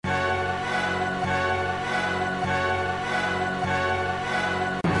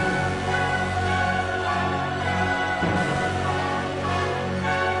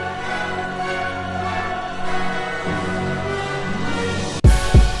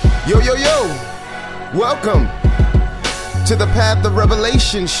Yo, yo, yo! Welcome to the Path of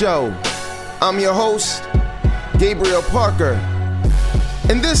Revelation show. I'm your host, Gabriel Parker.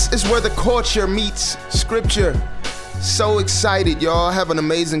 And this is where the culture meets scripture. So excited, y'all. I have an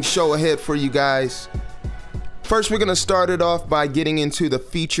amazing show ahead for you guys. First, we're going to start it off by getting into the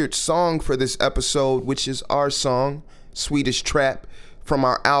featured song for this episode, which is our song, Swedish Trap, from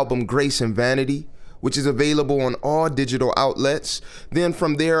our album Grace and Vanity, which is available on all digital outlets. Then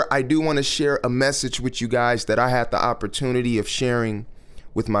from there, I do want to share a message with you guys that I had the opportunity of sharing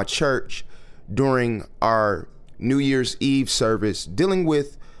with my church during our New Year's Eve service, dealing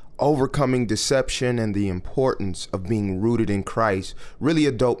with overcoming deception and the importance of being rooted in Christ. Really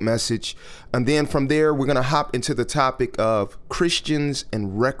a dope message. And then from there, we're going to hop into the topic of Christians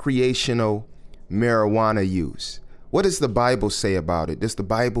and recreational marijuana use. What does the Bible say about it? Does the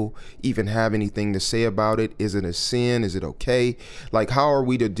Bible even have anything to say about it? Is it a sin? Is it okay? Like, how are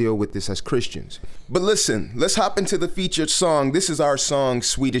we to deal with this as Christians? But listen, let's hop into the featured song. This is our song,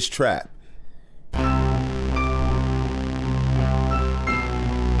 Swedish Trap.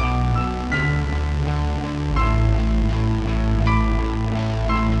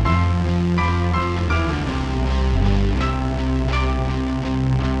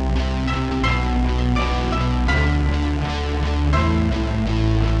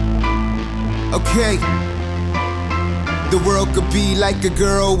 Okay, the world could be like a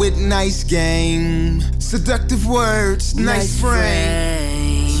girl with nice game, seductive words, nice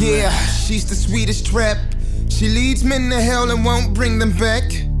frame. Yeah, she's the Swedish Trap. She leads men to hell and won't bring them back.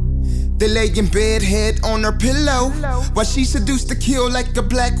 They lay in bed, head on her pillow, while she seduced to kill like a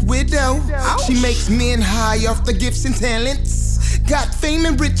black widow. She makes men high off the gifts and talents. Got fame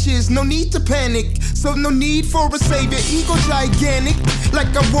and riches, no need to panic. So no need for a savior, ego gigantic.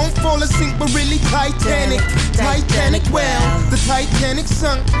 Like I won't fall asleep, but really Titanic. Titanic, well, the Titanic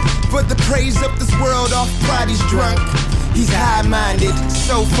sunk. For the praise of this world, off pride he's drunk. He's high-minded,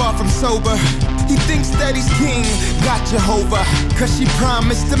 so far from sober. He thinks that he's king, got Jehovah. Cause she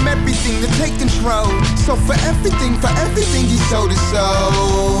promised him everything to take control. So for everything he sold his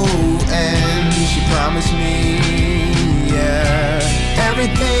soul. And she promised me, yeah,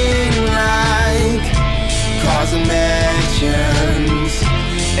 everything like cars and mansions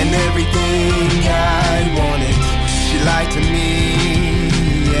and everything I wanted. She lied to me,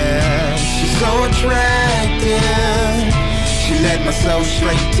 yeah. She's so attractive. She led my soul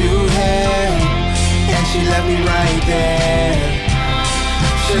straight to hell, and she left me right there.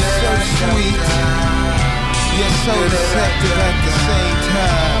 She's so sweet, yet so deceptive at the same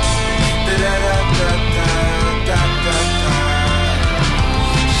time.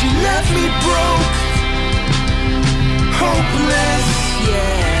 She left me broke, hopeless,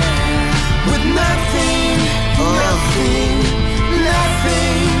 yeah, with nothing.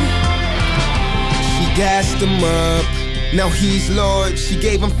 She gassed him up, now he's Lord. She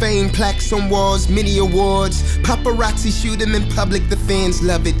gave him fame, plaques on walls, many awards. Paparazzi shoot him in public, the fans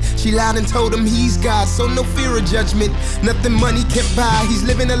love it. She lied and told him he's God, so no fear of judgment. Nothing money can buy, he's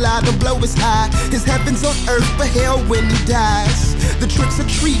living a lie, don't blow his high. His heaven's on earth, but hell when he dies. The tricks are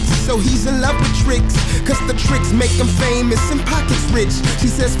treats, so he's in love with tricks. Cause the tricks make him famous and pockets rich. She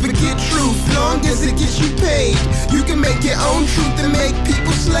says forget truth, long as it gets you paid. You can make your own truth and make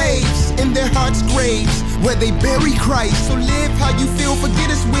people slaves in their hearts' graves, where they bury Christ. So live how you feel, forget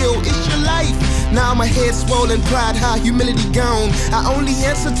his will, it's your life. Now my head swollen, pride high, humility gone. I only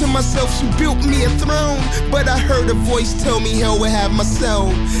answer to myself, she built me a throne. But I heard a voice tell me hell would have my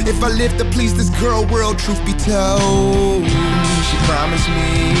soul if I live to please this girl world, truth be told. She promised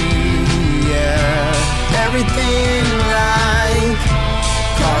me, yeah, everything like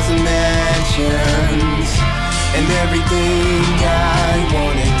cars and mansions and everything I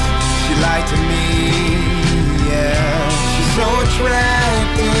wanted. She lied to me, yeah. She's so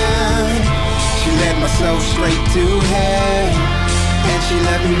attractive. She led my soul straight to hell, and she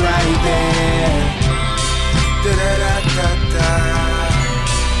left me right there. Da-da-da-da-da,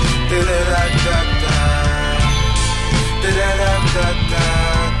 da-da-da-da-da, da-da-da-da-da,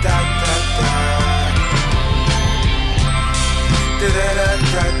 da-da-da,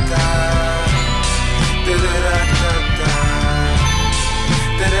 da-da-da-da-da, da-da-da-da-da,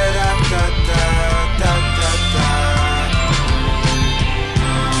 da-da-da-da-da.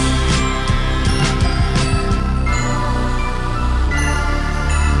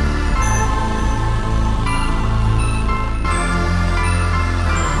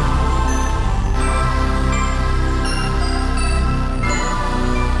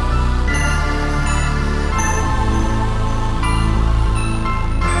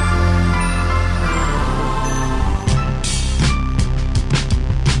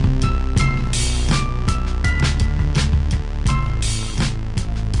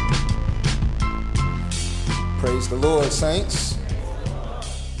 the Lord, saints.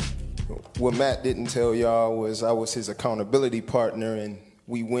 What Matt didn't tell y'all was I was his accountability partner, and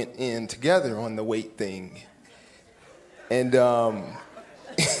we went in together on the weight thing. And,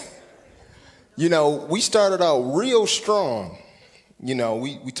 you know, we started out real strong. You know,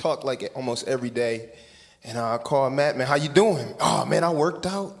 we talked like almost every day. And I called Matt, man, how you doing? Oh, man, I worked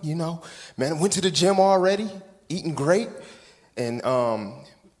out, you know. Man, I went to the gym already, eating great. And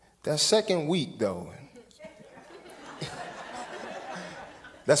that second week, though,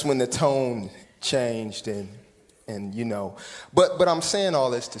 that's when the tone changed and you know. But I'm saying all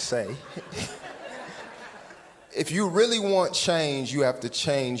this to say, if you really want change, you have to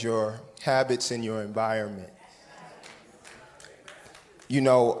change your habits and your environment. You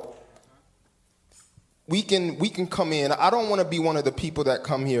know, we can come in. I don't want to be one of the people that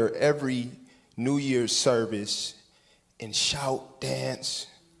come here every New Year's service and shout, dance,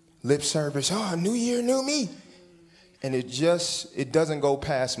 lip service, oh, New Year, new me. And it doesn't go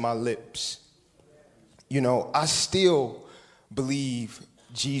past my lips. You know, I still believe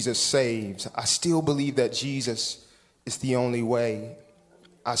Jesus saves. I still believe that Jesus is the only way.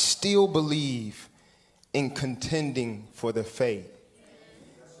 I still believe in contending for the faith.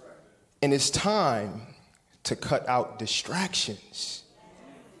 And it's time to cut out distractions.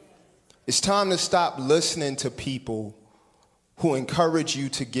 It's time to stop listening to people who encourage you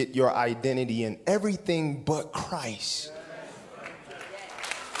to get your identity in everything but Christ.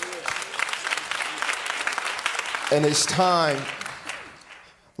 And it's time,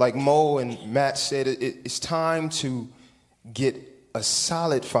 like Mo and Matt said, it's time to get a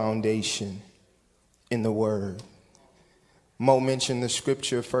solid foundation in the Word. Mo mentioned the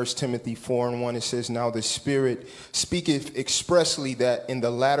scripture, 1 Timothy 4:1. It says, now the Spirit speaketh expressly that in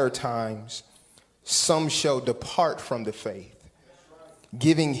the latter times some shall depart from the faith,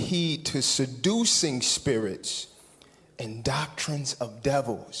 giving heed to seducing spirits and doctrines of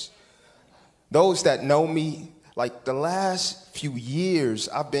devils. Those that know me, like the last few years,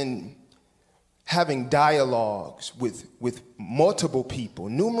 I've been having dialogues with multiple people,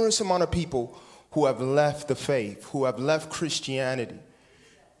 numerous amount of people who have left the faith, who have left Christianity.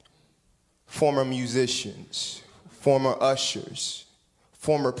 Former musicians, former ushers,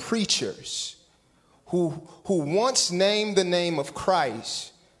 former preachers, who once named the name of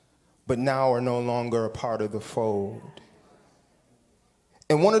Christ, but now are no longer a part of the fold.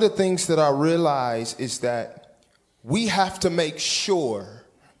 And one of the things that I realize is that we have to make sure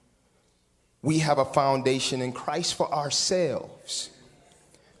we have a foundation in Christ for ourselves.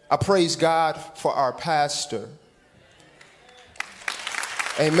 I praise God for our pastor.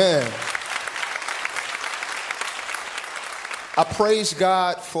 Amen. I praise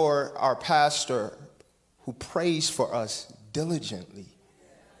God for our pastor who prays for us diligently,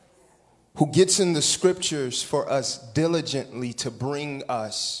 who gets in the scriptures for us diligently to bring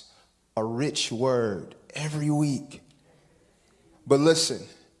us a rich word every week. But listen,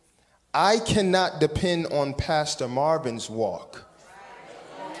 I cannot depend on Pastor Marvin's walk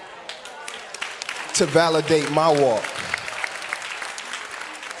to validate my walk.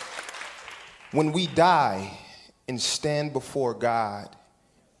 When we die and stand before God,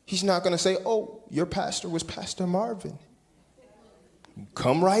 He's not going to say, oh, your pastor was Pastor Marvin.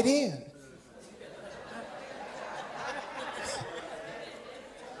 Come right in.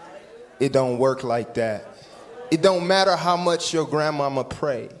 It don't work like that. It don't matter how much your grandmama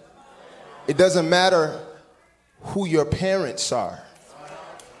pray. It doesn't matter who your parents are.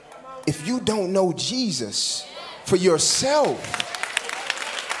 If you don't know Jesus for yourself,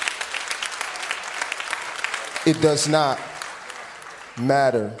 it does not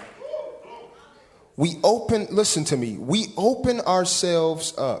matter. Listen to me, we open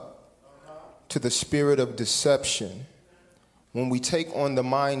ourselves up to the spirit of deception when we take on the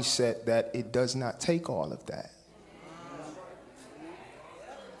mindset that it does not take all of that.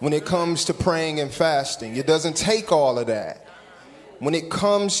 When it comes to praying and fasting, it doesn't take all of that. When it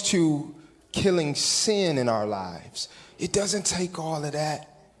comes to killing sin in our lives, it doesn't take all of that.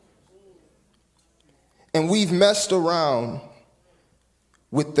 And we've messed around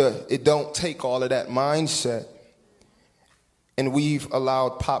with it don't take all of that mindset. And we've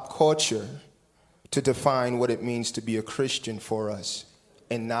allowed pop culture to define what it means to be a Christian for us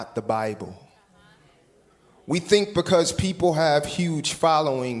and not the Bible. We think because people have huge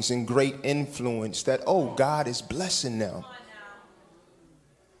followings and great influence that, oh, God is blessing them.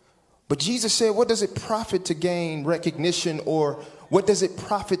 But Jesus said, what does it profit to gain recognition, or what does it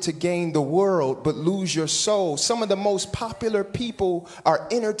profit to gain the world but lose your soul? Some of the most popular people are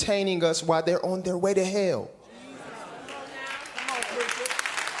entertaining us while they're on their way to hell.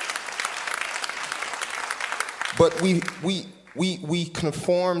 But we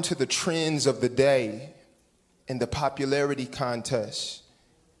conform to the trends of the day and the popularity contest.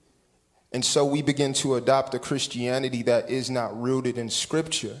 And so we begin to adopt a Christianity that is not rooted in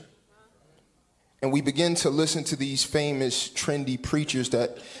Scripture. And we begin to listen to these famous, trendy preachers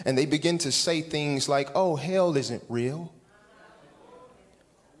and they begin to say things like, oh, hell isn't real.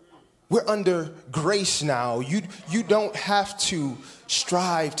 We're under grace now. You don't have to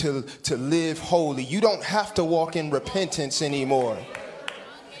strive to live holy. You don't have to walk in repentance anymore.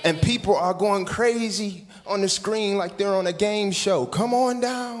 And people are going crazy on the screen like they're on a game show. Come on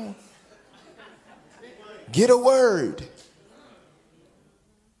down. Get a word.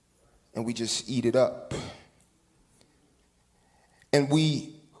 And we just eat it up. And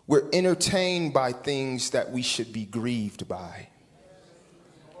we're entertained by things that we should be grieved by.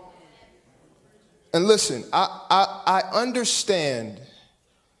 And listen, I understand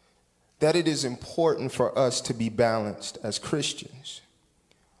that it is important for us to be balanced as Christians.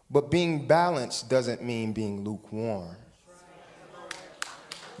 But being balanced doesn't mean being lukewarm.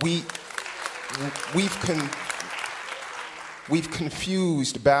 We've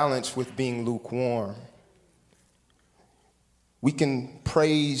confused balance with being lukewarm. We can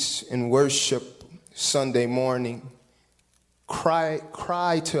praise and worship Sunday morning,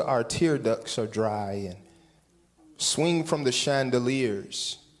 cry till our tear ducts are dry, and swing from the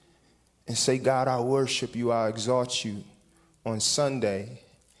chandeliers and say, God, I worship you, I exalt you on Sunday.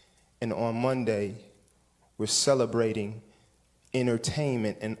 And on Monday, we're celebrating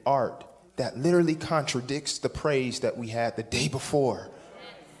entertainment and art that literally contradicts the praise that we had the day before.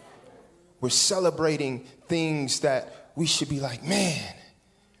 We're celebrating things that we should be like, man,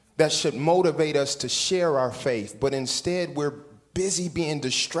 that should motivate us to share our faith. But instead, we're busy being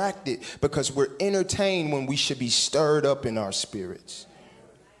distracted because we're entertained when we should be stirred up in our spirits.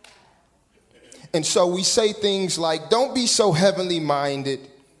 And so we say things like, don't be so heavenly minded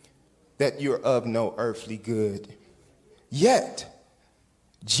that you're of no earthly good. Yet,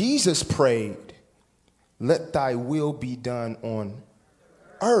 Jesus prayed, let thy will be done on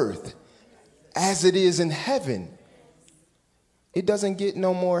earth as it is in heaven. It doesn't get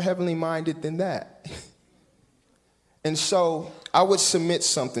no more heavenly minded than that. And so I would submit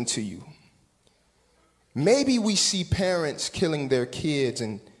something to you. Maybe we see parents killing their kids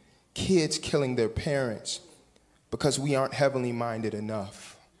and kids killing their parents because we aren't heavenly minded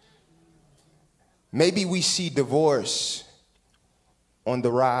enough. Maybe we see divorce on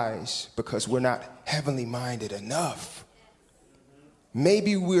the rise because we're not heavenly minded enough.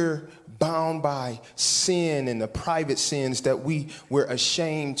 Maybe we're bound by sin and the private sins that we're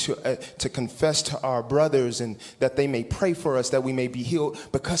ashamed to confess to our brothers, and that they may pray for us, that we may be healed,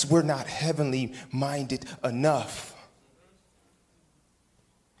 because we're not heavenly minded enough.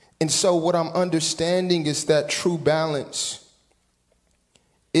 And so what I'm understanding is that true balance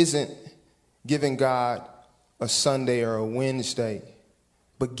isn't giving God a Sunday or a Wednesday,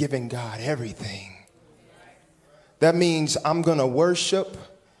 but giving God everything. That means I'm going to worship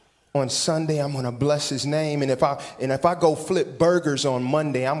on Sunday. I'm going to bless his name. And if I go flip burgers on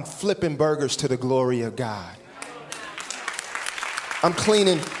Monday, I'm flipping burgers to the glory of God. I'm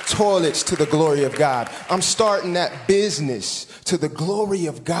cleaning toilets to the glory of God. I'm starting that business to the glory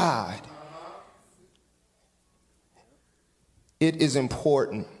of God. It is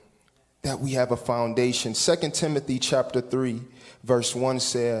important that we have a foundation. 2 Timothy chapter 3, verse 1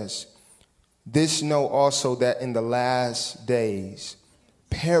 says, this know also that in the last days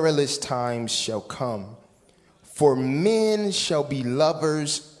perilous times shall come, for men shall be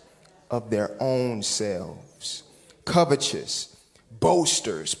lovers of their own selves, covetous,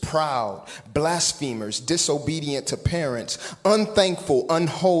 boasters, proud, blasphemers, disobedient to parents, unthankful,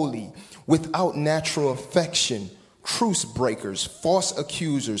 unholy, without natural affection, truce breakers, false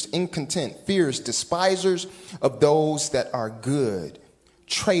accusers, incontent, fierce, despisers of those that are good,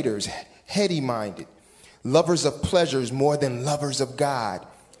 traitors, heady-minded, lovers of pleasures more than lovers of God,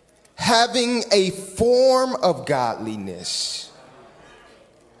 having a form of godliness,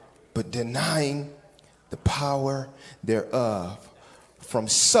 but denying the power thereof. From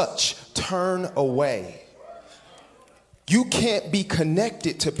such turn away. You can't be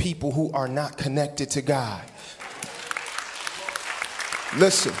connected to people who are not connected to God.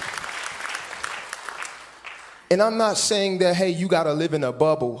 Listen. And I'm not saying that, hey, you got to live in a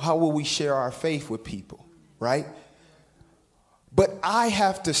bubble. How will we share our faith with people, right? But I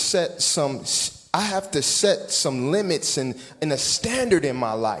have to set some limits and a standard in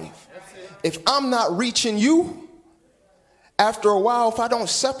my life. If I'm not reaching you after a while, if I don't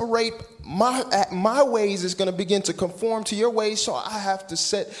separate, my ways is going to begin to conform to your ways. So I have to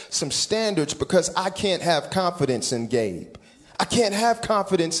set some standards, because I can't have confidence in Gabe. I can't have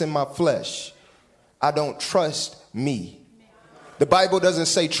confidence in my flesh. I don't trust me. The Bible doesn't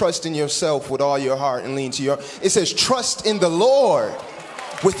say trust in yourself with all your heart and lean to your. It says trust in the Lord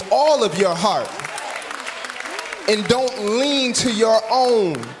with all of your heart, and don't lean to your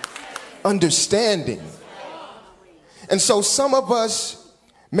own understanding. And so some of us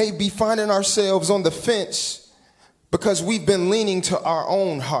may be finding ourselves on the fence because we've been leaning to our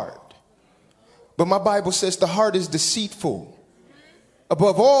own heart. But my Bible says the heart is deceitful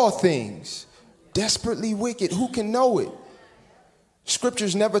above all things, desperately wicked. Who can know it?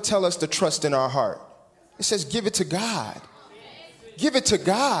 Scriptures never tell us to trust in our heart. It says give it to God. Give it to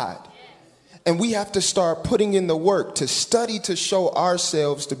God. And we have to start putting in the work to study to show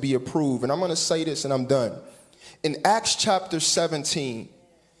ourselves to be approved. And I'm going to say this and I'm done. In Acts chapter 17,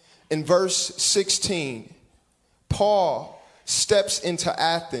 in verse 16, Paul steps into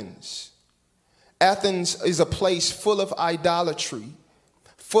Athens. Athens is a place full of idolatry,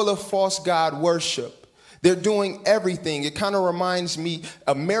 full of false god worship. They're doing everything. It kind of reminds me,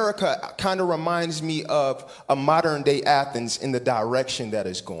 America kind of reminds me of a modern day Athens in the direction that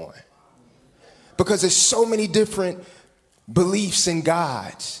it's going. Because there's so many different beliefs in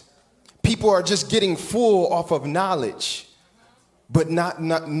gods. People are just getting full off of knowledge, but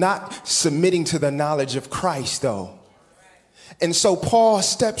not submitting to the knowledge of Christ, though. And so Paul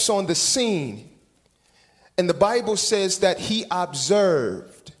steps on the scene, and the Bible says that he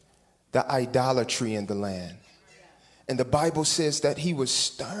observed the idolatry in the land. And the Bible says that he was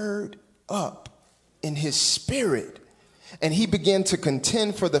stirred up in his spirit, and he began to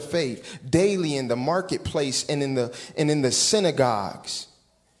contend for the faith daily in the marketplace and in the synagogues.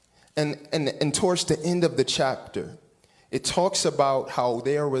 And towards the end of the chapter, it talks about how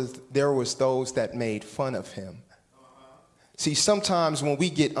there was those that made fun of him. See, sometimes when we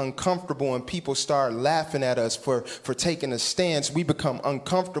get uncomfortable and people start laughing at us for taking a stance, we become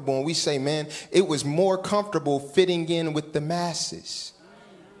uncomfortable and we say, man, it was more comfortable fitting in with the masses.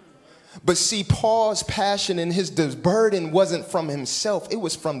 But see, Paul's passion and his burden wasn't from himself. It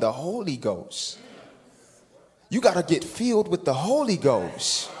was from the Holy Ghost. You got to get filled with the Holy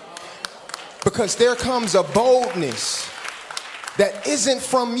Ghost. Because there comes a boldness that isn't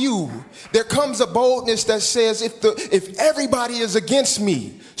from you. There comes a boldness that says, if everybody is against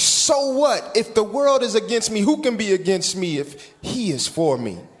me, so what? If the world is against me, who can be against me if he is for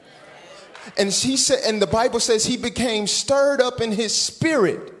me? And he said, and the Bible says he became stirred up in his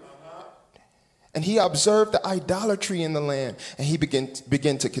spirit. And he observed the idolatry in the land, and he began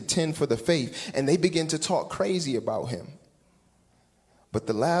to contend for the faith, and they began to talk crazy about him. But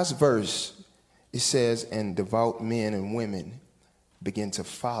the last verse, it says, and devout men and women begin to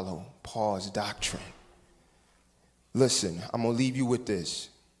follow Paul's doctrine. Listen, I'm going to leave you with this.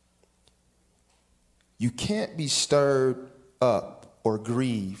 You can't be stirred up or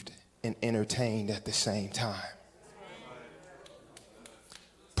grieved and entertained at the same time.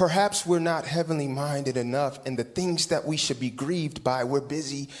 Perhaps we're not heavenly minded enough, and the things that we should be grieved by, we're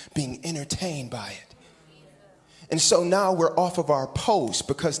busy being entertained by it. And so now we're off of our post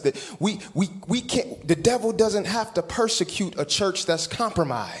because we can't. The devil doesn't have to persecute a church that's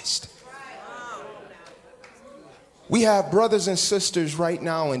compromised. We have brothers and sisters right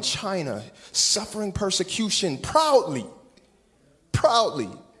now in China suffering persecution proudly.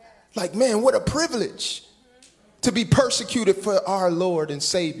 Like, man, what a privilege to be persecuted for our Lord and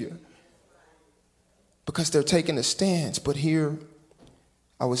Savior, because they're taking a stance. But here,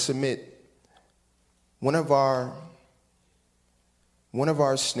 I would submit, one of our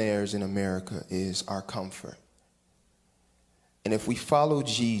snares in America is our comfort. And if we follow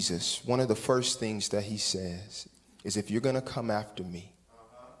Jesus, one of the first things that he says is, if you're going to come after me,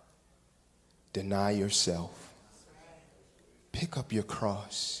 deny yourself, pick up your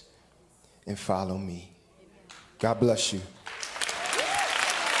cross, and follow me. God bless you.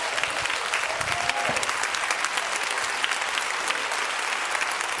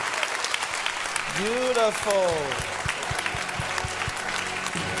 Beautiful.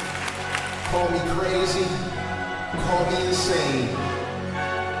 Call me crazy, call me insane.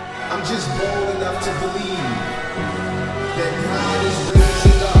 I'm just bold enough to believe that God is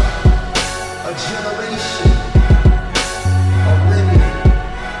raising up a generation, a remnant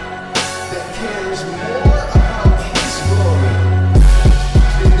that cares more about his glory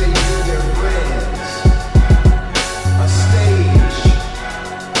than they do their brands, a stage,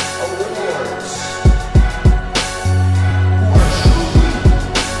 awards, who are truly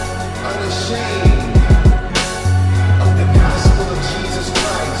unashamed of the gospel.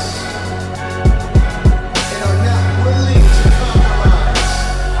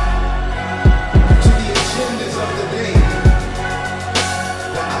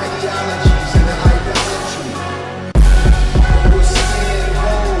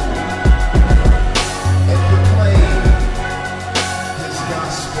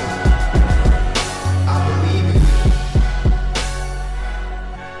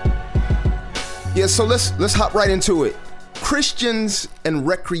 so let's hop right into it. Christians and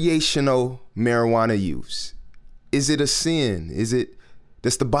recreational marijuana use. Is it a sin?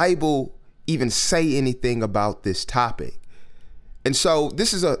 Does the Bible even say anything about this topic? And so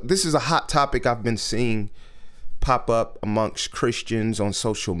this is a hot topic I've been seeing pop up amongst Christians on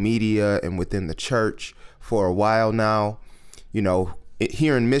social media and within the church for a while now. You know,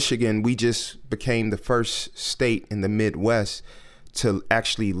 here in Michigan, we just became the first state in the Midwest to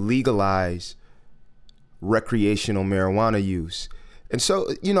actually legalize recreational marijuana use. And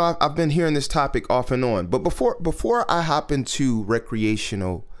so, you know, I've been hearing this topic off and on. But before I hop into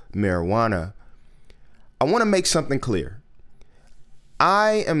recreational marijuana, I want to make something clear.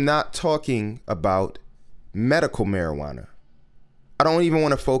 I am not talking about medical marijuana. I don't even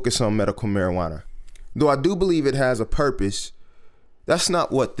want to focus on medical marijuana. Though I do believe it has a purpose, that's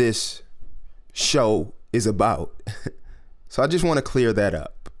not what this show is about. So I just want to clear that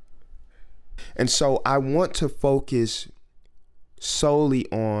up. And so I want to focus solely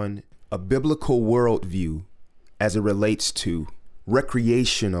on a biblical worldview as it relates to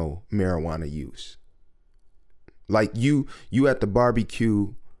recreational marijuana use. Like you at the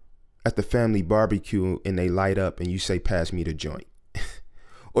barbecue, at the family barbecue, and they light up and you say, pass me the joint.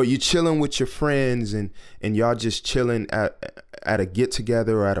 Or you chilling with your friends and y'all just chilling at a get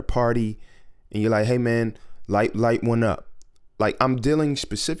together or at a party and you're like, hey man, light one up. Like, I'm dealing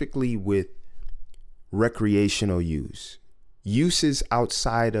specifically with recreational uses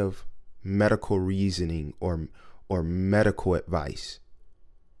outside of medical reasoning or medical advice.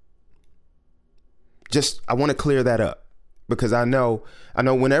 I want to clear that up because I know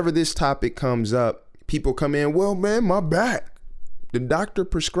whenever this topic comes up, people come in, well, man, my back, the doctor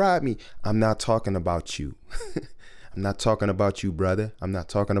prescribed me. I'm not talking about you. I'm not talking about you, brother. I'm not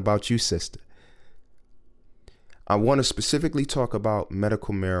talking about you, sister. I want to specifically talk about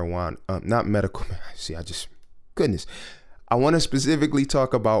medical marijuana, not medical. See, I want to specifically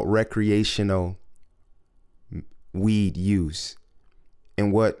talk about recreational weed use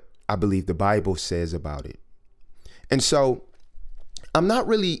and what I believe the Bible says about it. And so I'm not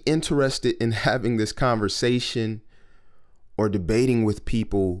really interested in having this conversation or debating with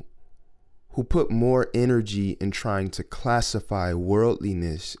people who put more energy in trying to classify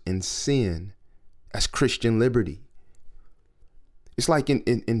worldliness and sin as Christian liberty. It's like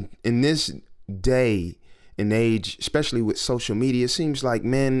in this day and age, especially with social media, it seems like,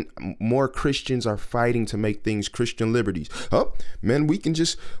 man, more Christians are fighting to make things Christian liberties. Oh, man, we can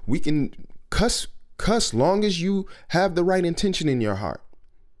cuss long as you have the right intention in your heart.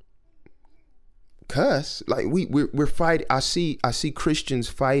 Cuss, like we're fighting. I see Christians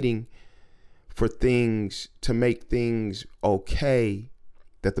fighting for things to make things okay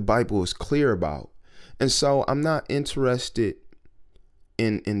that the Bible is clear about. And so I'm not interested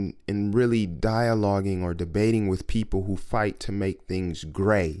in really dialoguing or debating with people who fight to make things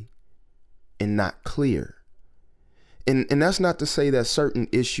gray and not clear. And that's not to say that certain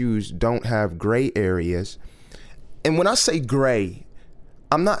issues don't have gray areas. And when I say gray,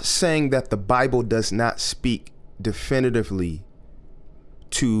 I'm not saying that the Bible does not speak definitively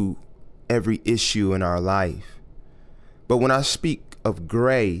to every issue in our life. But when I speak of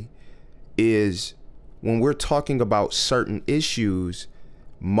gray is when we're talking about certain issues,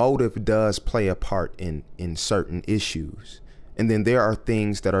 motive does play a part in certain issues. And then there are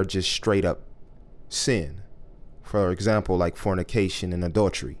things that are just straight up sin. For example, like fornication and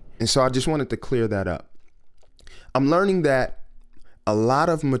adultery. And so I just wanted to clear that up. I'm learning that a lot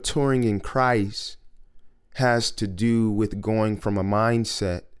of maturing in Christ has to do with going from a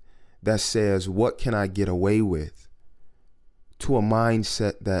mindset that says, what can I get away with, to a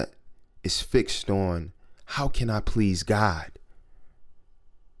mindset that is fixed on, how can I please God?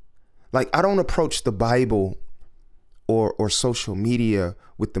 Like, I don't approach the Bible or social media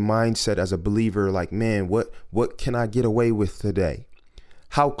with the mindset as a believer, like, man, what can I get away with today?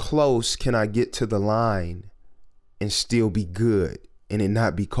 How close can I get to the line and still be good and it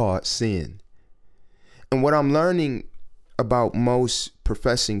not be called sin? And what I'm learning about most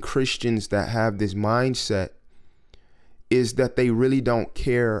professing Christians that have this mindset is that they really don't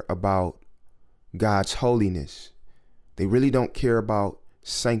care about God's holiness. They really don't care about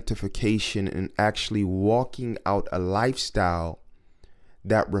sanctification and actually walking out a lifestyle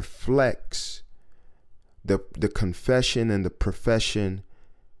that reflects the confession and the profession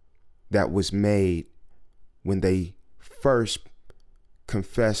that was made when they first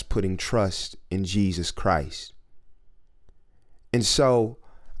confessed putting trust in Jesus Christ. And so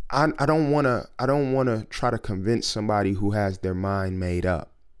I don't want to try to convince somebody who has their mind made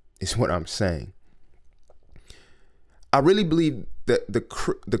up, is what I'm saying. I really believe that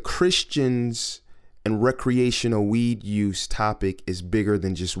the Christians and recreational weed use topic is bigger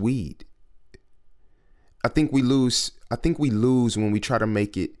than just weed. I think we lose when we try to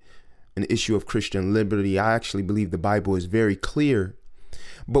make it an issue of Christian liberty. I actually believe the Bible is very clear.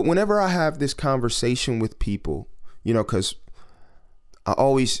 But whenever I have this conversation with people, because I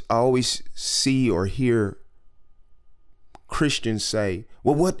always see or hear Christians say,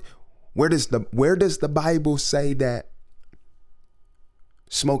 well, where does the Bible say that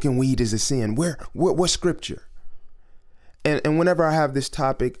smoking weed is a sin? What scripture? And whenever I have this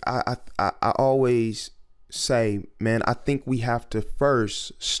topic, I always say, man, I think we have to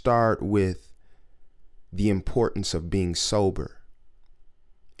first start with the importance of being sober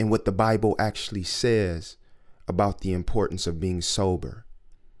and what the Bible actually says about the importance of being sober.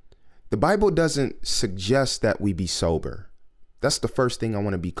 The Bible doesn't suggest that we be sober. That's the first thing I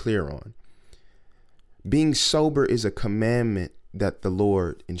want to be clear on. Being sober is a commandment that the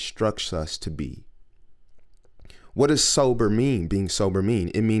Lord instructs us to be. What does sober mean? Being sober mean?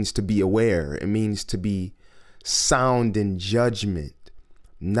 It means to be aware. It means to be sound in judgment,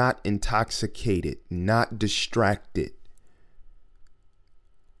 not intoxicated, not distracted.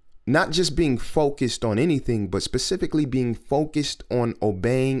 Not just being focused on anything, but specifically being focused on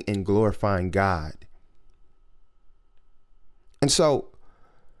obeying and glorifying God. And so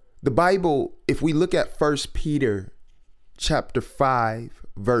the Bible, if we look at 1 Peter chapter 5,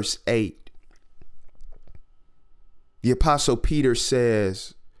 verse 8, the Apostle Peter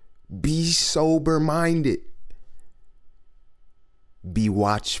says, be sober-minded, be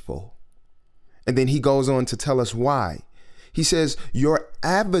watchful. And then he goes on to tell us why. He says, your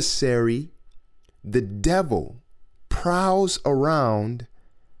adversary, the devil, prowls around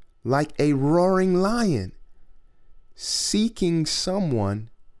like a roaring lion, seeking someone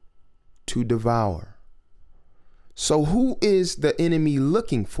to devour. So who is the enemy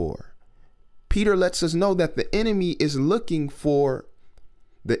looking for? Peter lets us know that the enemy is looking for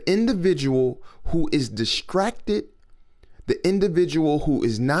the individual who is distracted, the individual who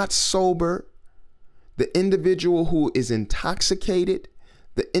is not sober, the individual who is intoxicated,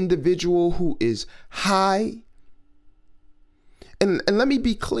 the individual who is high. And let me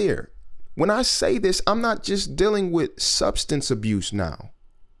be clear. When I say this, I'm not just dealing with substance abuse now.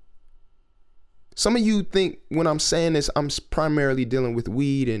 Some of you think when I'm saying this, I'm primarily dealing with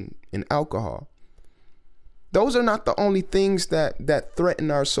weed and alcohol. Those are not the only things that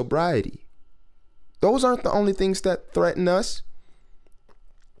threaten our sobriety. Those aren't the only things that threaten us.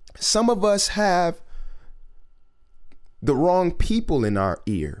 Some of us have the wrong people in our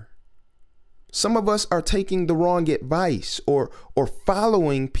ear. Some of us are taking the wrong advice or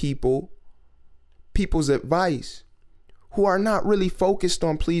following people's advice who are not really focused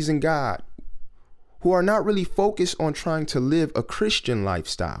on pleasing God, who are not really focused on trying to live a Christian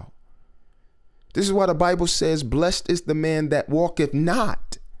lifestyle. This is why the Bible says, blessed is the man that walketh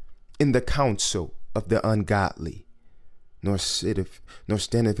not in the counsel of the ungodly, nor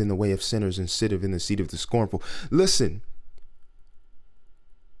standeth in the way of sinners, and sitteth in the seat of the scornful. Listen,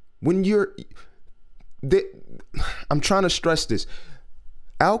 I'm trying to stress this.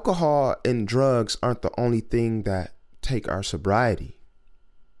 Alcohol and drugs aren't the only thing that take our sobriety.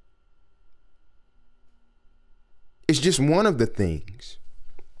 It's just one of the things.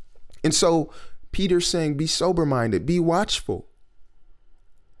 And so Peter's saying, be sober-minded, be watchful.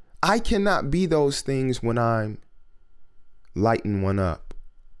 I cannot be those things when I'm lighting one up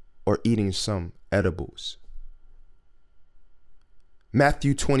or eating some edibles.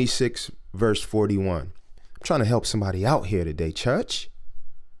 Matthew 26, verse 41. I'm trying to help somebody out here today, church.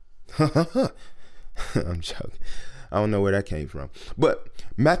 I'm joking. I don't know where that came from. But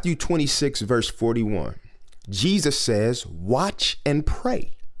Matthew 26, verse 41. Jesus says, watch and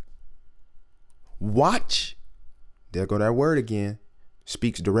pray. Watch. There go that word again.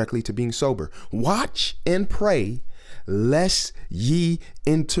 Speaks directly to being sober. Watch and pray, lest ye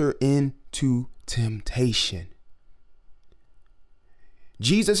enter into temptation.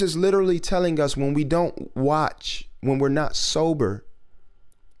 Jesus is literally telling us when we don't watch, when we're not sober,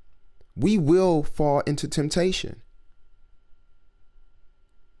 we will fall into temptation.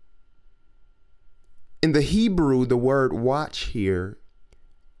 In the Hebrew, the word watch here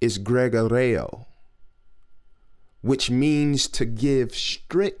is gregoreo, which means to give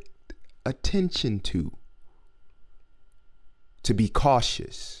strict attention to be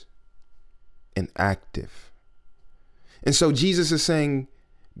cautious and active. And so Jesus is saying,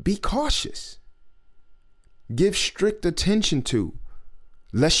 be cautious, give strict attention to,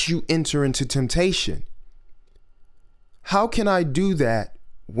 lest you enter into temptation. How can I do that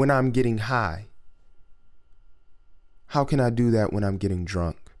when I'm getting high? How can I do that when I'm getting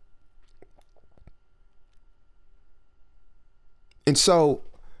drunk? And so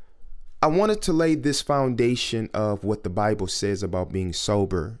I wanted to lay this foundation of what the Bible says about being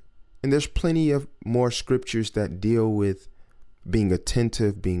sober. And there's plenty of more scriptures that deal with being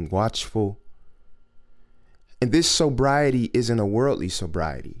attentive, being watchful. And this sobriety isn't a worldly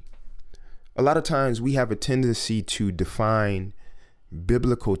sobriety. A lot of times we have a tendency to define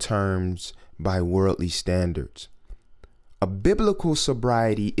biblical terms by worldly standards. A biblical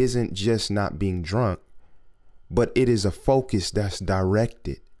sobriety isn't just not being drunk, but it is a focus that's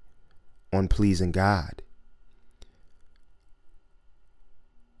directed on pleasing God.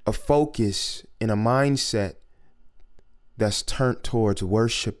 A focus and a mindset that's turned towards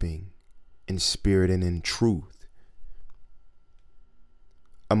worshiping in spirit and in truth.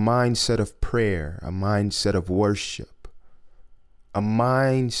 A mindset of prayer, a mindset of worship, a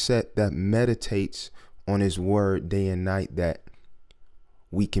mindset that meditates on his word day and night, that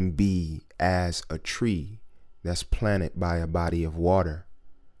we can be as a tree that's planted by a body of water.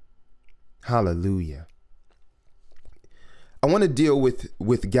 Hallelujah. I want to deal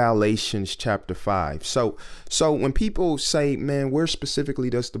with Galatians chapter 5. So when people say, man, where specifically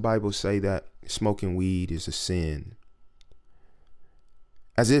does the Bible say that smoking weed is a sin?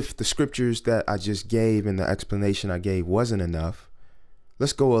 As if the scriptures that I just gave and the explanation I gave wasn't enough,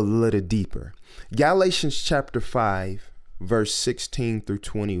 let's go a little deeper. Galatians chapter 5, verse 16 through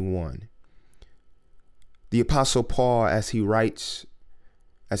 21. The Apostle Paul, as he writes,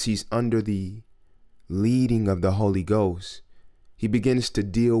 as he's under the leading of the Holy Ghost, he begins to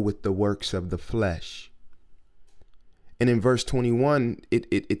deal with the works of the flesh. And in verse 21,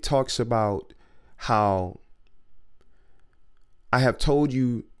 it talks about how I have told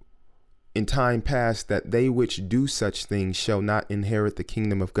you in time past that they which do such things shall not inherit the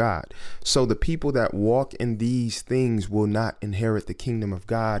kingdom of God. So the people that walk in these things will not inherit the kingdom of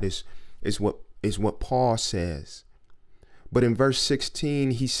God is what Paul says. But in verse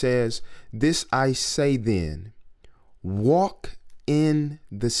 16, he says, this I say then, walk in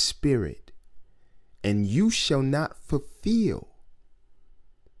the Spirit, and you shall not fulfill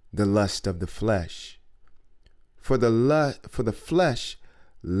the lust of the flesh. For the flesh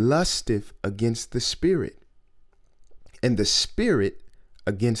lusteth against the Spirit, and the Spirit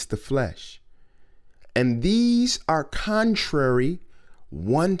against the flesh. And these are contrary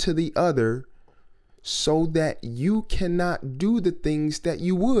one to the other, so that you cannot do the things that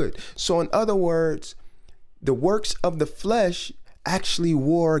you would. So in other words, the works of the flesh actually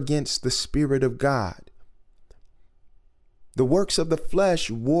war against the Spirit of God. The works of the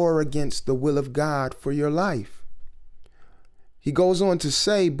flesh war against the will of God for your life. He goes on to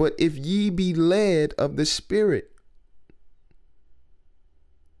say, but if ye be led of the Spirit,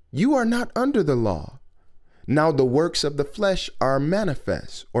 you are not under the law. Now the works of the flesh are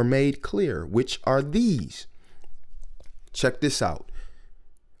manifest or made clear, which are these. Check this out.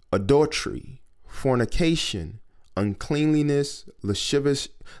 Adultery, fornication, uncleanliness,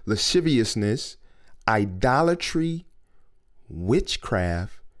 lasciviousness, idolatry,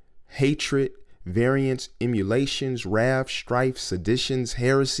 witchcraft, hatred, variance, emulations, wrath, strife, seditions,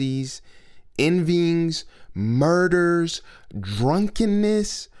 heresies, envyings, murders,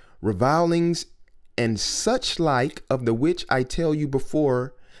 drunkenness, revilings, and such like, of the which I tell you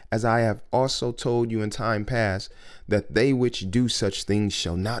before, as I have also told you in time past, that they which do such things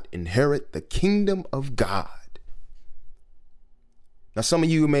shall not inherit the kingdom of God. Now, some of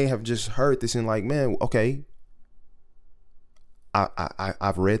you may have just heard this and like, man, okay,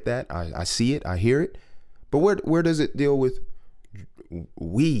 I've read that. I see it. I hear it. But where does it deal with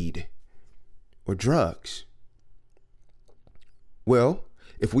weed or drugs? Well,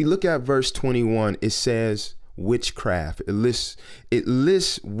 if we look at verse 21, it says witchcraft. It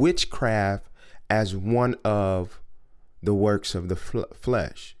lists witchcraft as one of the works of the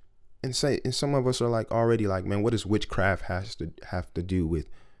flesh. And some of us are like already like, man, what does witchcraft have to do with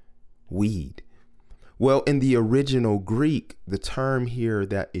weed? Well, in the original Greek, the term here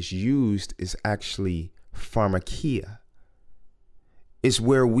that is used is actually pharmakia. It's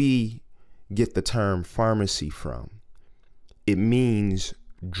where we get the term pharmacy from. It means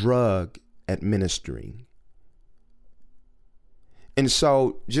drug administering. And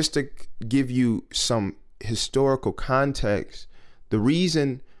so just to give you some historical context, the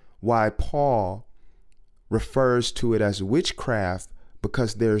reason why Paul refers to it as witchcraft,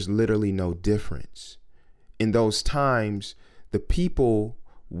 because there's literally no difference. In those times, the people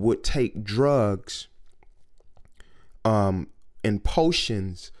would take drugs and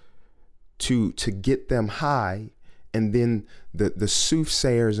potions to get them high, and then the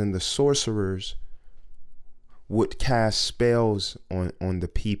soothsayers and the sorcerers would cast spells on the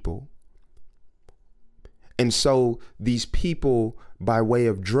people. And so these people, by way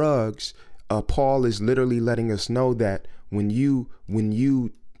of drugs, Paul is literally letting us know that when you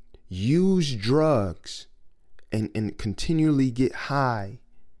use drugs and continually get high,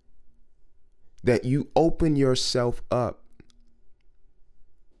 that you open yourself up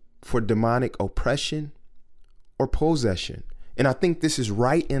for demonic oppression or possession. And I think this is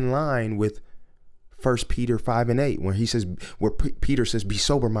right in line with 1 Peter 5:8, where Peter says, be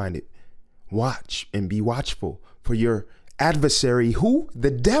sober-minded, watch and be watchful, for your adversary, who? The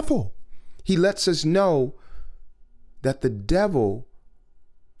devil. He lets us know that the devil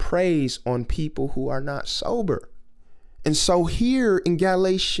preys on people who are not sober. And so here in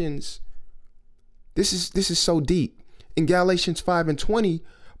Galatians, this is so deep. In Galatians 5:20,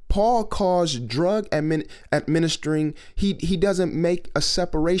 Paul calls drug administering, he doesn't make a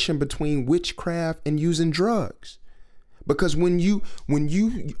separation between witchcraft and using drugs. Because when you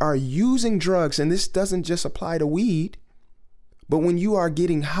are using drugs, and this doesn't just apply to weed, but when you are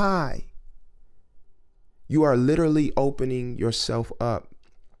getting high, you are literally opening yourself up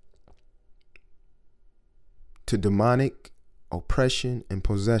to demonic oppression and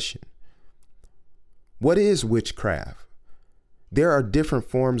possession. What is witchcraft? There are different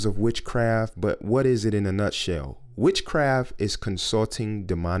forms of witchcraft, but what is it in a nutshell? Witchcraft is consulting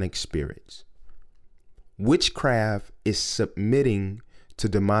demonic spirits. Witchcraft is submitting to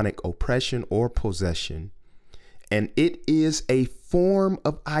demonic oppression or possession, and it is a form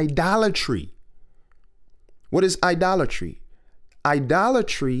of idolatry. What is idolatry?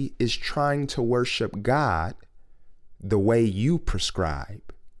 Idolatry is trying to worship God the way you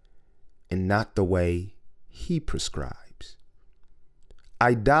prescribe and not the way He prescribes.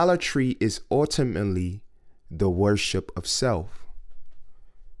 Idolatry is ultimately the worship of self.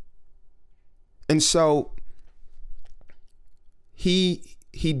 And so he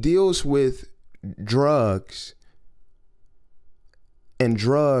deals with drugs, and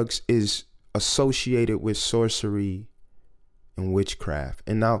drugs is associated with sorcery and witchcraft.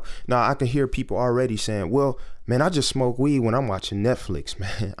 And now I can hear people already saying, well, man, I just smoke weed when I'm watching Netflix,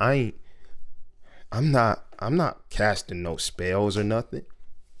 man. I'm not casting no spells or nothing.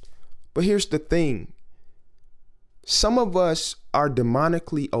 But here's the thing. Some of us are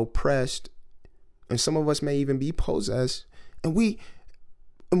demonically oppressed, and some of us may even be possessed, and we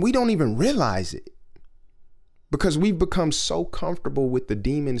don't even realize it, because we've become so comfortable with the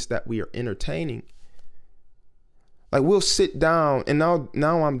demons that we are entertaining. Like, we'll sit down, and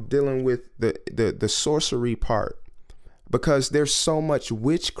now I'm dealing with the sorcery part, because there's so much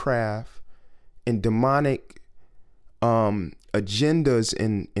witchcraft and demonic agendas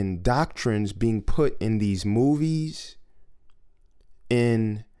and doctrines being put in these movies,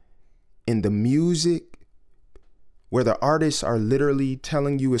 in the music, where the artists are literally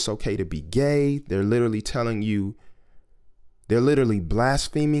telling you it's okay to be gay. They're literally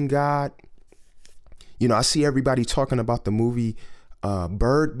blaspheming God. You know, I see everybody talking about the movie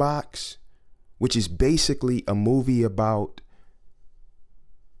Bird Box, which is basically a movie about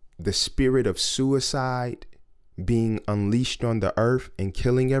the spirit of suicide being unleashed on the earth and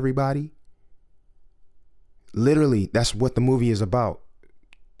killing everybody. Literally, that's what the movie is about.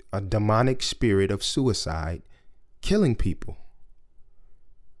 A demonic spirit of suicide killing people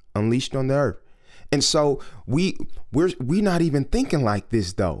unleashed on the earth. And so we're not even thinking like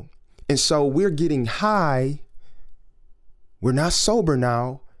this, though. And so we're getting high. We're not sober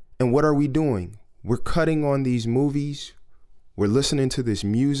now. And what are we doing? We're cutting on these movies. We're listening to this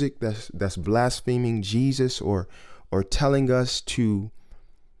music that's blaspheming Jesus, or telling us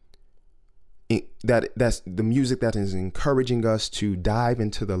that's the music that is encouraging us to dive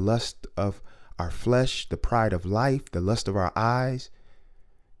into the lust of our flesh, the pride of life, the lust of our eyes.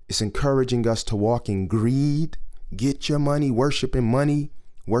 It's encouraging us to walk in greed, get your money,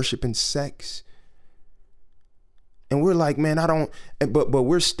 worshiping sex. And we're like, man, but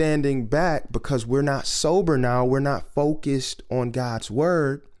we're standing back because we're not sober now. We're not focused on God's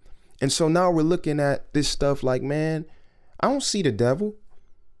word. And so now we're looking at this stuff like, man, I don't see the devil.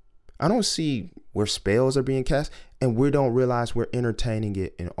 I don't see where spells are being cast. And we don't realize we're entertaining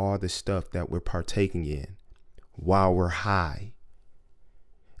it in all the stuff that we're partaking in while we're high.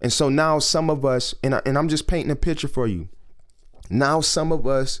 And so now some of us, and I'm just painting a picture for you. Now some of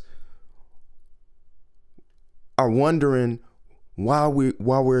us are wondering why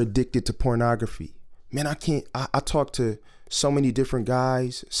we're addicted to pornography. Man, I talked to so many different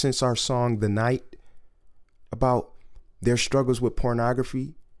guys since our song The Night about their struggles with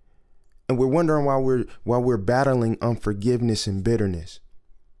pornography. And we're wondering why we're battling unforgiveness and bitterness.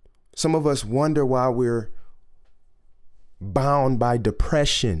 Some of us wonder why we're bound by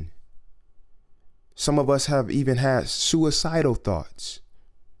depression. Some of us have even had suicidal thoughts.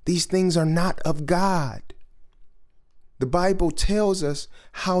 These things are not of God. The Bible tells us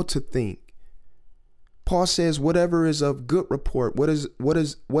how to think. Paul says, whatever is of good report, what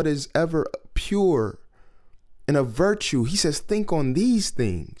is ever pure and of virtue, he says, think on these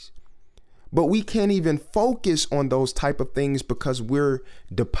things. But we can't even focus on those type of things because we're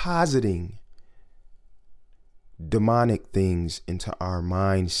depositing demonic things into our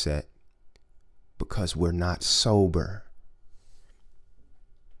mindset because we're not sober.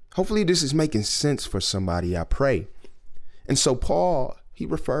 Hopefully this is making sense for somebody, I pray. And so Paul, he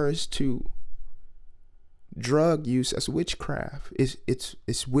refers to drug use as witchcraft.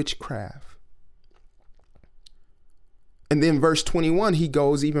 It's witchcraft. And then verse 21, he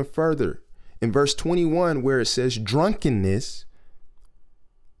goes even further. In verse 21, where it says drunkenness,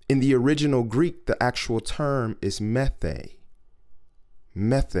 in the original Greek, the actual term is methe.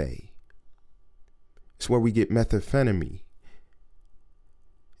 Methe. It's where we get methamphetamine.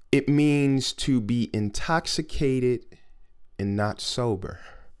 It means to be intoxicated and not sober.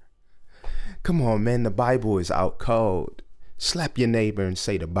 Come on, man, the Bible is out cold. Slap your neighbor and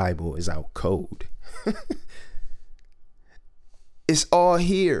say the Bible is out cold. It's all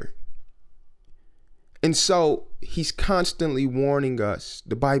here. And so he's constantly warning us.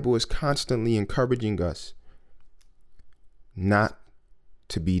 The Bible is constantly encouraging us not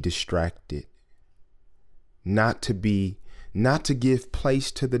to be distracted, not to give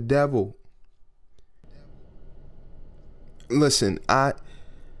place to the devil. Listen, I'm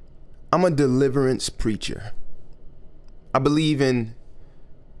a deliverance preacher. I believe in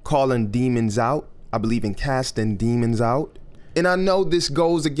calling demons out. I believe in casting demons out. And I know this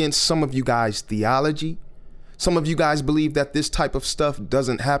goes against some of you guys' theology. Some of you guys believe that this type of stuff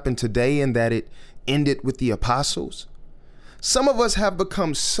doesn't happen today and that it ended with the apostles. Some of us have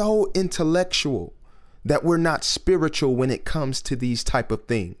become so intellectual that we're not spiritual when it comes to these type of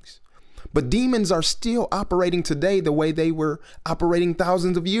things. But demons are still operating today the way they were operating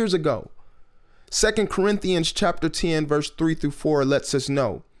thousands of years ago. 2 Corinthians chapter 10, verse 3-4 lets us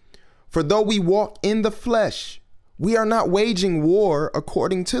know, for though we walk in the flesh, we are not waging war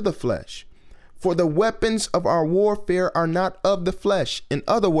according to the flesh. For the weapons of our warfare are not of the flesh. In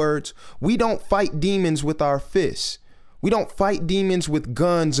other words, we don't fight demons with our fists. We don't fight demons with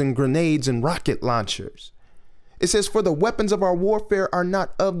guns and grenades and rocket launchers. It says, for the weapons of our warfare are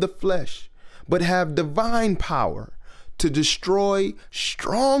not of the flesh, but have divine power to destroy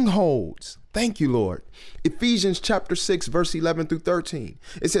strongholds. Thank you, Lord. Ephesians chapter 6, verse 11-13.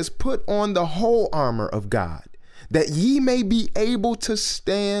 It says, put on the whole armor of God, that ye may be able to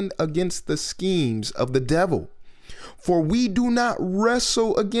stand against the schemes of the devil. For we do not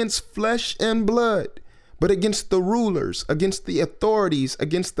wrestle against flesh and blood, but against the rulers, against the authorities,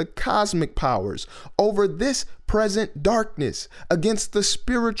 against the cosmic powers, over this present darkness, against the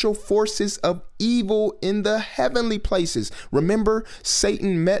spiritual forces of evil in the heavenly places. Remember,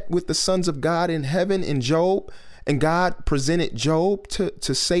 Satan met with the sons of God in heaven in Job, and God presented Job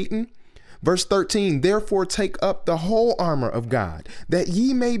to Satan. Verse 13, therefore take up the whole armor of God, that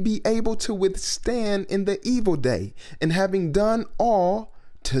ye may be able to withstand in the evil day, and having done all,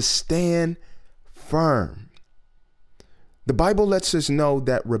 to stand firm. The Bible lets us know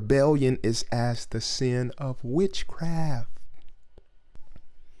that rebellion is as the sin of witchcraft.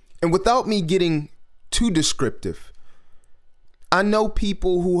 And without me getting too descriptive, I know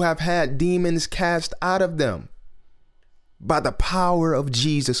people who have had demons cast out of them by the power of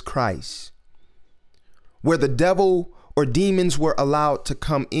Jesus Christ, where the devil or demons were allowed to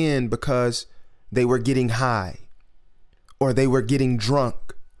come in because they were getting high or they were getting drunk.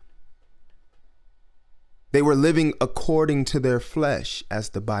 They were living according to their flesh, as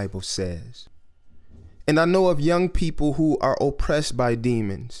the Bible says. And I know of young people who are oppressed by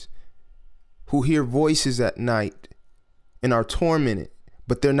demons, who hear voices at night and are tormented,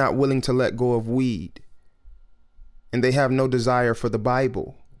 but they're not willing to let go of weed. And they have no desire for the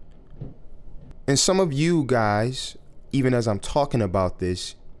Bible. And some of you guys, even as I'm talking about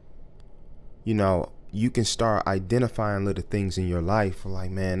this, you can start identifying little things in your life.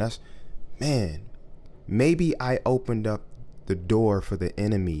 Like, maybe I opened up the door for the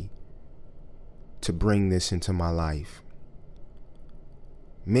enemy to bring this into my life.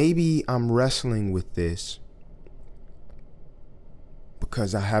 Maybe I'm wrestling with this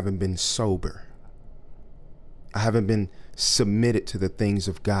because I haven't been sober. I haven't been submitted to the things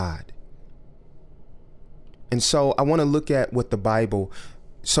of God. And so I want to look at what the Bible,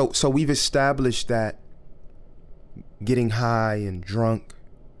 so we've established that getting high and drunk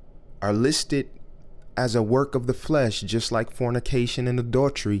are listed as a work of the flesh, just like fornication and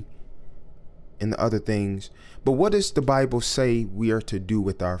adultery and the other things. But what does the Bible say we are to do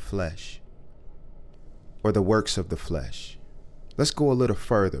with our flesh, or the works of the flesh? Let's go a little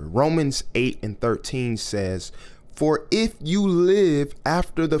further. Romans 8:13 says, "For if you live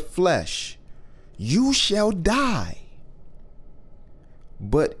after the flesh, you shall die.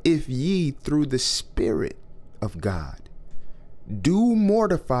 But if ye through the Spirit of God do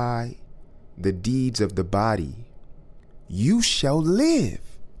mortify the deeds of the body, you shall live."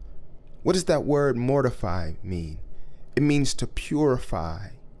 What does that word mortify mean? It means to purify,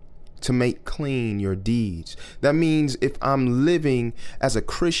 to make clean your deeds. That means if I'm living as a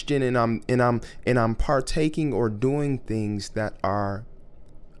Christian and I'm partaking or doing things that are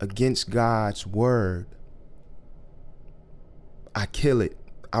against God's word, I kill it.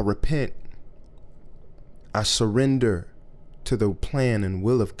 I repent. I surrender to the plan and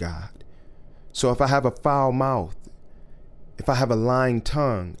will of God. So if I have a foul mouth, if I have a lying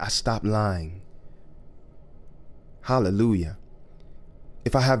tongue, I stop lying. Hallelujah.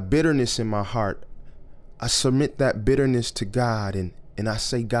 If I have bitterness in my heart, I submit that bitterness to God and I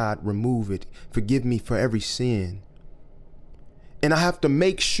say, "God, remove it. Forgive me for every sin." And I have to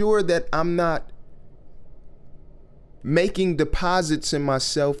make sure that I'm not making deposits in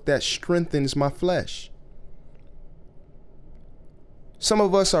myself that strengthens my flesh. Some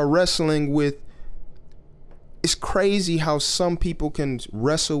of us are wrestling with, it's crazy how some people can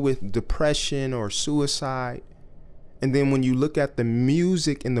wrestle with depression or suicide. And then when you look at the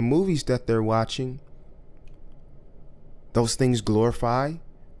music and the movies that they're watching, those things glorify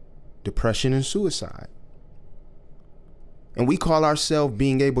depression and suicide. And we call ourselves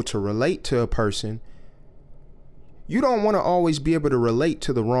being able to relate to a person. You don't want to always be able to relate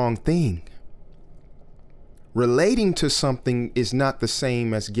to the wrong thing. Relating to something is not the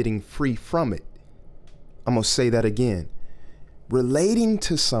same as getting free from it. I'm going to say that again. Relating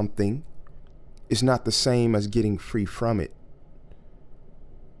to something is not the same as getting free from it.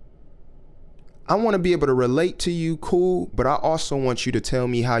 I want to be able to relate to you, cool, but I also want you to tell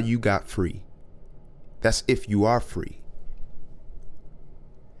me how you got free. That's if you are free.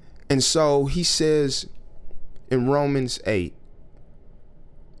 And so he says in Romans 8,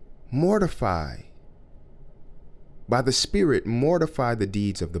 mortify by the Spirit, mortify the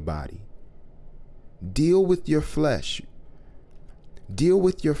deeds of the body. Deal with your flesh. Deal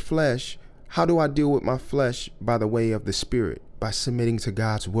with your flesh. How do I deal with my flesh? By the way of the Spirit, by submitting to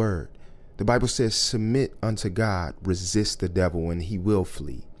God's word. The Bible says, submit unto God, resist the devil, and he will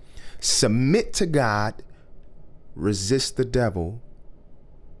flee. Submit to God, resist the devil,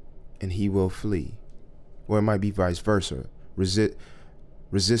 and he will flee. Or it might be vice versa.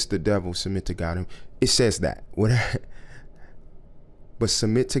 Resist the devil, submit to God. It says that. But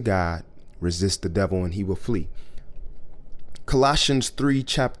submit to God, resist the devil, and he will flee. Colossians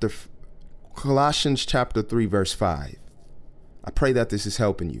chapter 3, verse 5. I pray that this is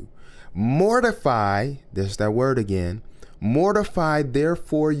helping you. Mortify, there's that word again. Mortify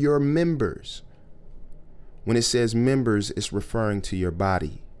therefore your members. When it says members, it's referring to your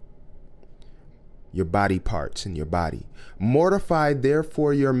body parts in your body. Mortify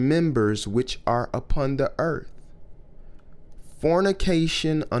therefore your members which are upon the earth.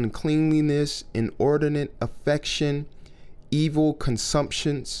 Fornication, uncleanliness, inordinate affection, evil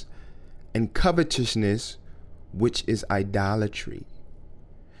consumptions, and covetousness, which is idolatry.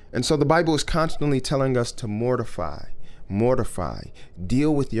 And so the Bible is constantly telling us to mortify,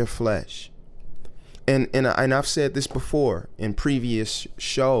 deal with your flesh. And I've said this before in previous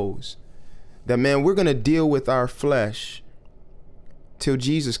shows, that, man, we're going to deal with our flesh till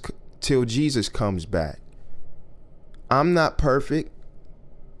Jesus comes back. I'm not perfect,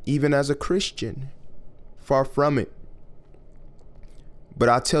 even as a Christian, far from it. But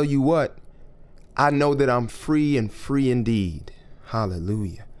I'll tell you what, I know that I'm free and free indeed.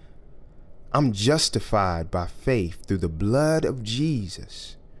 Hallelujah. I'm justified by faith through the blood of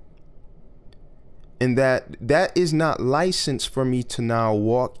Jesus. And that is not license for me to now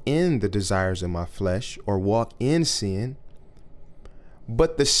walk in the desires of my flesh or walk in sin.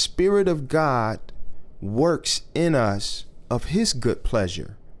 But the Spirit of God works in us of his good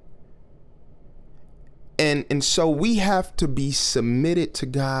pleasure. And so we have to be submitted to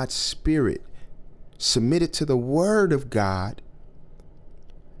God's Spirit, submitted to the Word of God.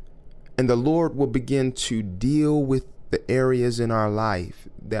 And the Lord will begin to deal with the areas in our life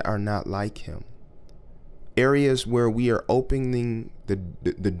that are not like him. Areas where we are opening the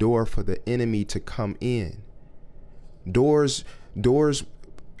door for the enemy to come in.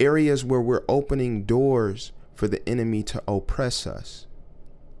 Areas where we're opening doors for the enemy to oppress us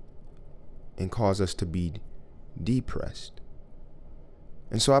and cause us to be depressed.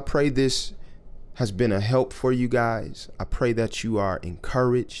 And so I pray this has been a help for you guys. I pray that you are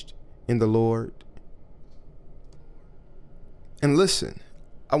encouraged in the Lord. And listen,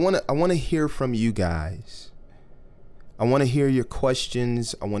 I want to hear from you guys. I want to hear your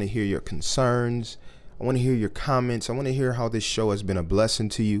questions. I want to hear your concerns. I want to hear your comments. I want to hear how this show has been a blessing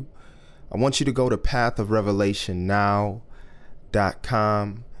to you. I want you to go to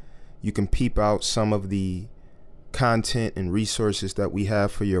pathofrevelationnow.com. You can peep out some of the content and resources that we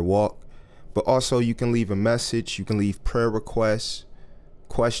have for your walk. But also you can leave a message. You can leave prayer requests,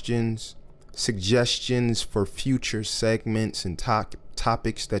 questions, suggestions for future segments and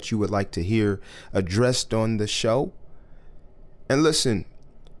topics that you would like to hear addressed on the show. And listen,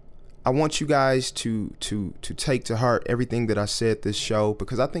 I want you guys to take to heart everything that I said this show,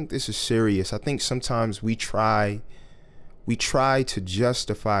 because I think this is serious. I think sometimes we try to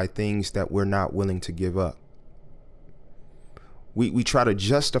justify things that we're not willing to give up. We try to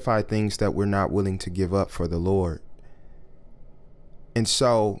justify things that we're not willing to give up for the Lord. And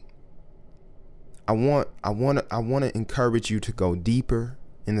so I want to encourage you to go deeper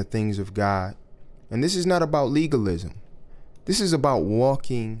in the things of God. And this is not about legalism. This is about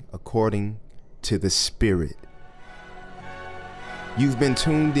walking according to the Spirit. You've been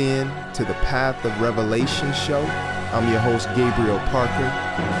tuned in to the Path of Revelation show. I'm your host, Gabriel Parker.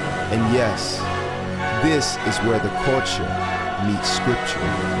 And yes, this is where the culture meets scripture.